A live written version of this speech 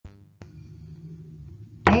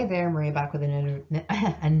there, Maria back with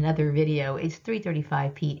another video. It's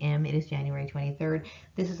 3:35 p.m. It is January 23rd.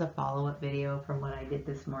 This is a follow-up video from what I did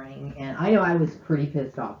this morning, and I know I was pretty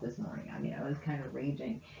pissed off this morning. I mean, I was kind of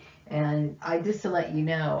raging. And just to let you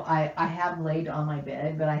know, I have laid on my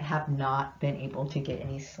bed, but I have not been able to get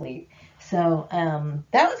any sleep. So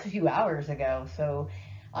that was a few hours ago. So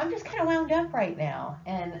I'm just kind of wound up right now.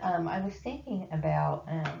 And I was thinking about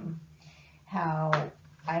how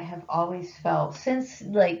I have always felt since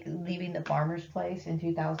like leaving the farmer's place in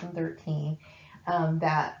 2013,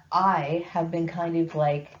 that I have been kind of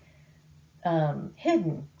like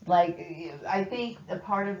hidden. Like I think a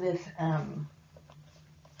part of this,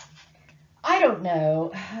 I don't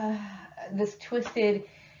know, this twisted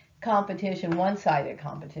competition, one-sided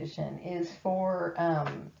competition, is for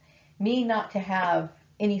me not to have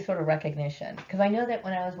any sort of recognition. Because I know that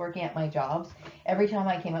when I was working at my jobs, every time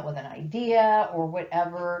I came up with an idea or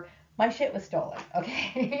whatever, my shit was stolen,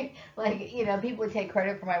 okay? Like, you know, people would take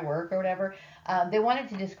credit for my work or whatever. They wanted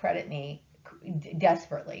to discredit me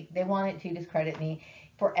desperately. They wanted to discredit me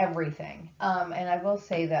for everything. And I will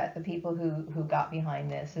say that the people who got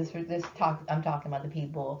behind I'm talking about the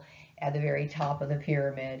people at the very top of the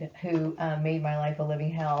pyramid who made my life a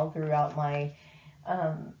living hell throughout my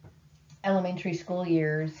elementary school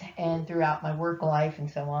years and throughout my work life and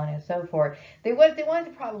so on and so forth. They wanted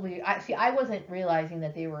to probably, I wasn't realizing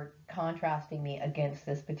that they were contrasting me against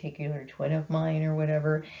this particular twin of mine or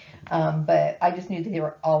whatever. But I just knew that they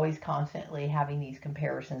were always constantly having these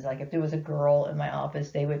comparisons. Like if there was a girl in my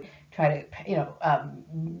office, they would try to, you know,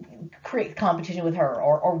 create competition with her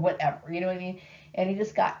or whatever, you know what I mean? And it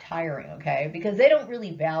just got tiring, okay? Because they don't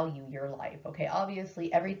really value your life, okay?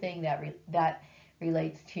 Obviously, everything that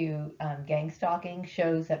relates to gang stalking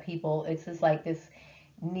shows that people, it's just like this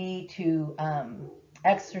need to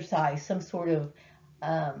exercise some sort of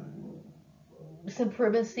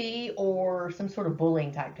supremacy or some sort of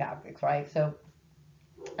bullying type tactics, right? So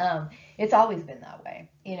it's always been that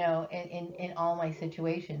way, you know, in all my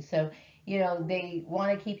situations. So, you know, they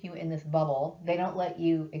want to keep you in this bubble. They don't let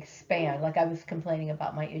you expand. Like I was complaining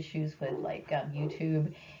about my issues with like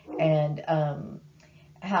YouTube and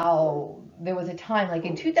how there was a time like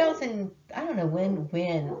in 2000, I don't know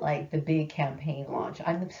when like the big campaign launch,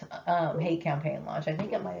 hate campaign launch. I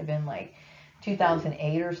think it might have been like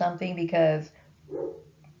 2008 or something, because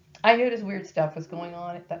I noticed weird stuff was going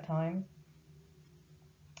on at that time.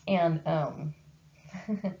 And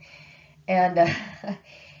and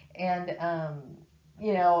and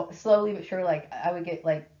you know, slowly but sure, like I would get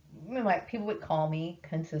like, people would call me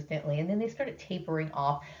consistently, and then they started tapering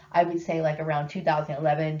off. I would say like around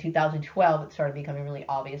 2011, 2012, it started becoming really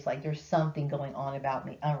obvious. Like there's something going on about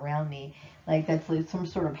me, around me, like that's like some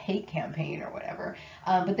sort of hate campaign or whatever.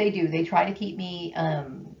 But they do. They try to keep me.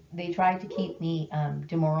 They try to keep me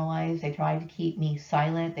demoralized. They try to keep me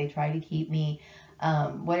silent. They try to keep me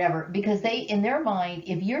whatever, because they, in their mind,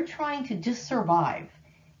 if you're trying to just survive,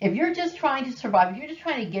 if you're just trying to survive, if you're just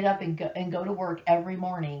trying to get up and go to work every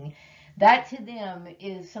morning, that to them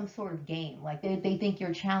is some sort of game. Like they think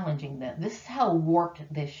you're challenging them. This is how warped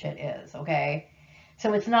this shit is, okay?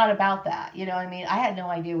 So it's not about that. You know what I mean? I had no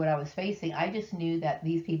idea what I was facing. I just knew that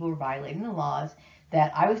these people were violating the laws,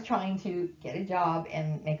 that I was trying to get a job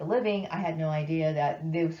and make a living. I had no idea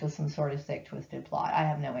that this was some sort of sick, twisted plot I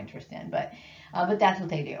have no interest in. But that's what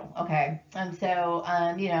they do, okay? And so,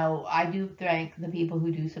 you know, I do thank the people who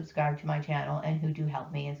do subscribe to my channel and who do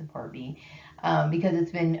help me and support me, because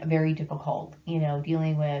it's been very difficult, you know,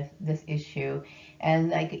 dealing with this issue. And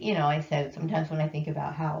like, you know, I said, sometimes when I think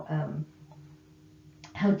about how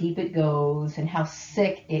deep it goes and how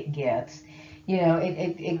sick it gets, you know,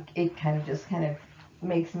 it kind of just kind of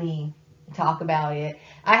makes me talk about it.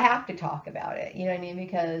 I have to talk about it, you know what I mean?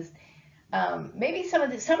 Because maybe some of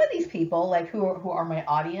these people, like who are my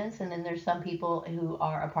audience, and then there's some people who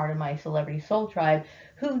are a part of my celebrity soul tribe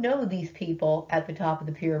who know these people at the top of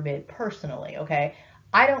the pyramid personally. Okay,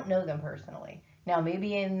 I don't know them personally. Now,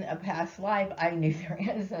 maybe in a past life I knew their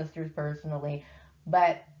ancestors personally,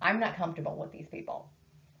 but I'm not comfortable with these people.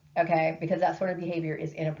 Okay, because that sort of behavior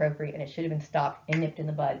is inappropriate and it should have been stopped and nipped in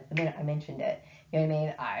the bud the minute I mentioned it. You know what I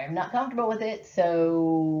mean? I'm not comfortable with it,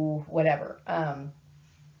 so whatever.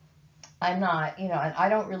 I'm not, you know, and I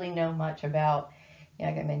don't really know much about, you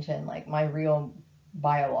know, like I mentioned, like my real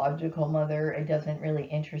biological mother. It doesn't really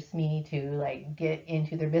interest me to like get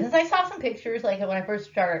into their business. I saw some pictures like when I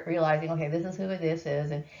first started realizing, okay, this is who this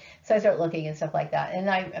is, and so I started looking and stuff like that. And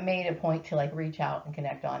I made a point to like reach out and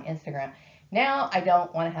connect on Instagram. Now I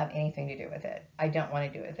don't want to have anything to do with it. I don't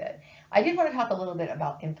want to do with it. I did want to talk a little bit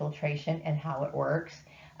about infiltration and how it works.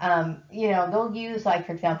 You know, they'll use, like,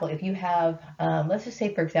 for example, if you have, let's just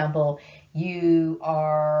say, for example, you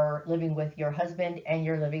are living with your husband and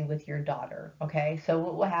you're living with your daughter. Okay. So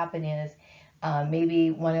what will happen is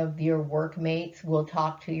maybe one of your workmates will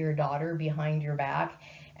talk to your daughter behind your back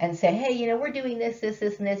and say, hey, you know, we're doing this, this,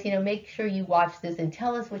 this, and this, you know, make sure you watch this and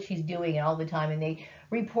tell us what she's doing all the time. And they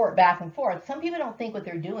report back and forth. Some people don't think what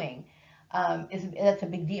they're doing that's a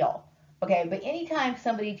big deal. Okay, but anytime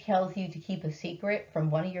somebody tells you to keep a secret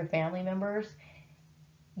from one of your family members,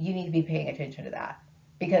 you need to be paying attention to that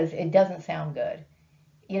because it doesn't sound good.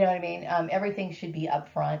 You know what I mean? Everything should be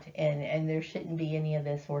upfront, and there shouldn't be any of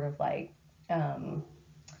this sort of like, um,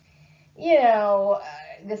 you know,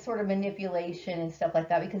 this sort of manipulation and stuff like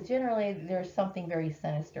that because generally there's something very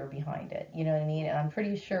sinister behind it. You know what I mean? And I'm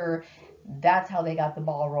pretty sure that's how they got the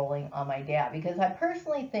ball rolling on my dad because I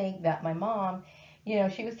personally think that my mom, you know,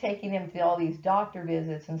 she was taking him to all these doctor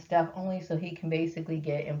visits and stuff only so he can basically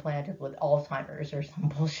get implanted with Alzheimer's or some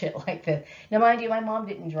bullshit like this. Now, mind you, my mom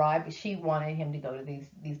didn't drive, but she wanted him to go to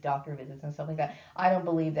these doctor visits and stuff like that. I don't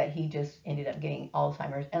believe that he just ended up getting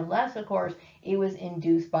Alzheimer's, unless, of course, it was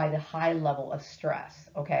induced by the high level of stress,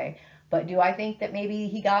 okay? But do I think that maybe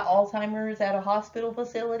he got Alzheimer's at a hospital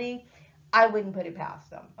facility? I wouldn't put it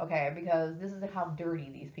past them, okay? Because this is how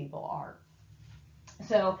dirty these people are.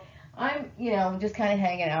 So I'm, you know, just kind of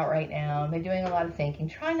hanging out right now. I've been doing a lot of thinking.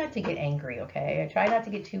 Try not to get angry, okay? I try not to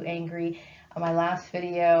get too angry. On my last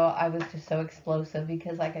video, I was just so explosive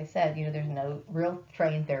because, like I said, you know, there's no real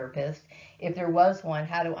trained therapist. If there was one,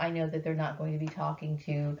 how do I know that they're not going to be talking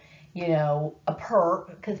to, you know, a perp?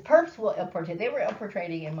 Because perps will infiltrate. They were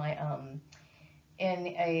infiltrating in my, in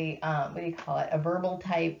a, what do you call it? A verbal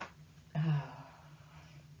type,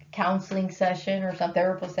 counseling session or some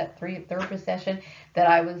therapist session that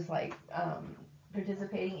I was like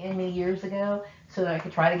participating in many years ago so that I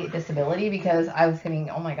could try to get disability because I was thinking,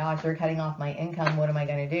 oh my gosh, they're cutting off my income. What am I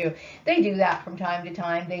going to do? They do that from time to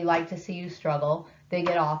time. They like to see you struggle. They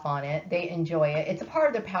get off on it. They enjoy it. It's a part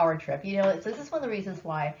of their power trip. You know, this is one of the reasons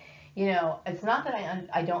why, you know, it's not that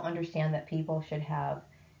I don't understand that people should have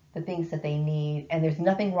the things that they need, and there's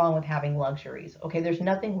nothing wrong with having luxuries. Okay, there's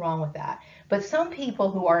nothing wrong with that. But some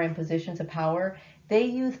people who are in positions of power, they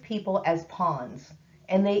use people as pawns,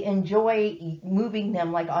 and they enjoy moving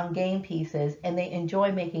them like on game pieces, and they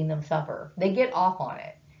enjoy making them suffer. They get off on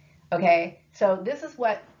it. Okay, so this is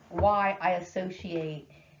why I associate,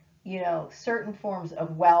 you know, certain forms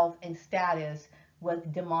of wealth and status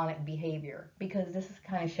with demonic behavior, because this is the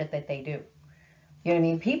kind of shit that they do. You know what I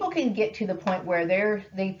mean? People can get to the point where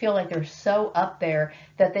they feel like they're so up there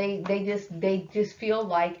that they just feel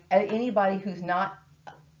like anybody who's not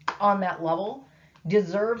on that level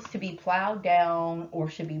deserves to be plowed down or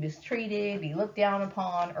should be mistreated, be looked down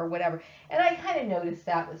upon, or whatever. And I kind of noticed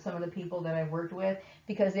that with some of the people that I worked with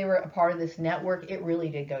because they were a part of this network. It really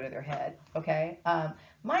did go to their head. Okay,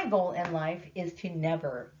 my goal in life is to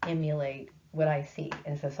never emulate what I see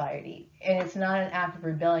in society, and it's not an act of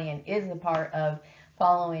rebellion. It is a part of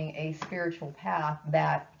following a spiritual path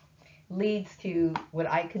that leads to what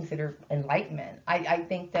I consider enlightenment. I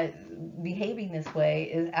think that behaving this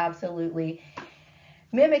way is absolutely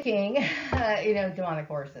mimicking, you know, demonic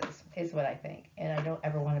forces is what I think, and I don't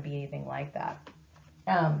ever want to be anything like that.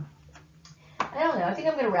 Um, I don't know. I think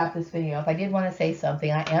I'm going to wrap this video up. I did want to say something.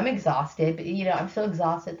 I am exhausted, but, you know, I'm so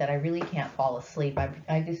exhausted that I really can't fall asleep.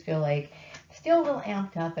 I just feel like I'm still a little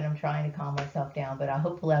amped up, and I'm trying to calm myself down, but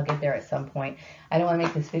hopefully I'll get there at some point. I don't want to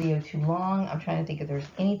make this video too long. I'm trying to think if there's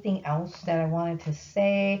anything else that I wanted to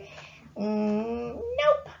say.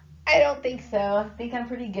 Nope. I don't think so. I think I'm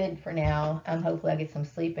pretty good for now. Hopefully I'll get some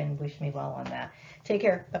sleep, and wish me well on that. Take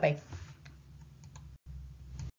care. Bye-bye.